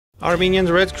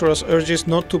Armenian Red Cross urges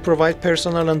not to provide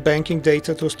personal and banking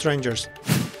data to strangers.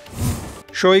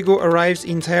 Shoigu arrives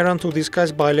in Tehran to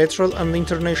discuss bilateral and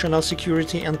international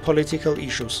security and political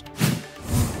issues.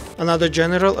 Another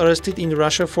general arrested in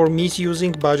Russia for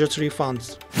misusing budgetary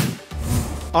funds.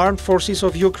 Armed forces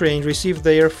of Ukraine received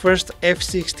their first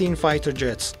F-16 fighter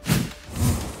jets.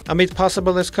 Amid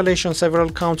possible escalation,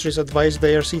 several countries advised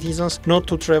their citizens not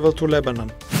to travel to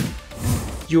Lebanon.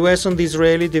 US and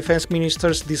Israeli defense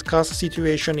ministers discuss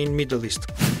situation in Middle East.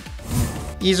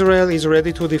 Israel is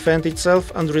ready to defend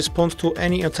itself and respond to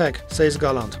any attack, says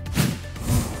Gallant.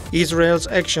 Israel's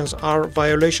actions are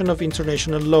violation of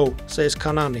international law, says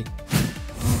Kanani.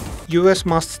 US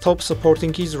must stop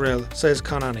supporting Israel, says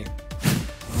Kanani.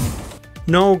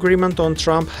 No agreement on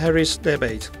Trump-Harris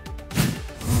debate.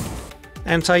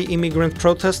 Anti-immigrant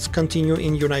protests continue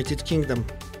in United Kingdom.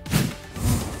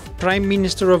 Prime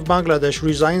Minister of Bangladesh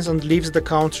resigns and leaves the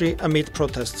country amid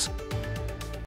protests.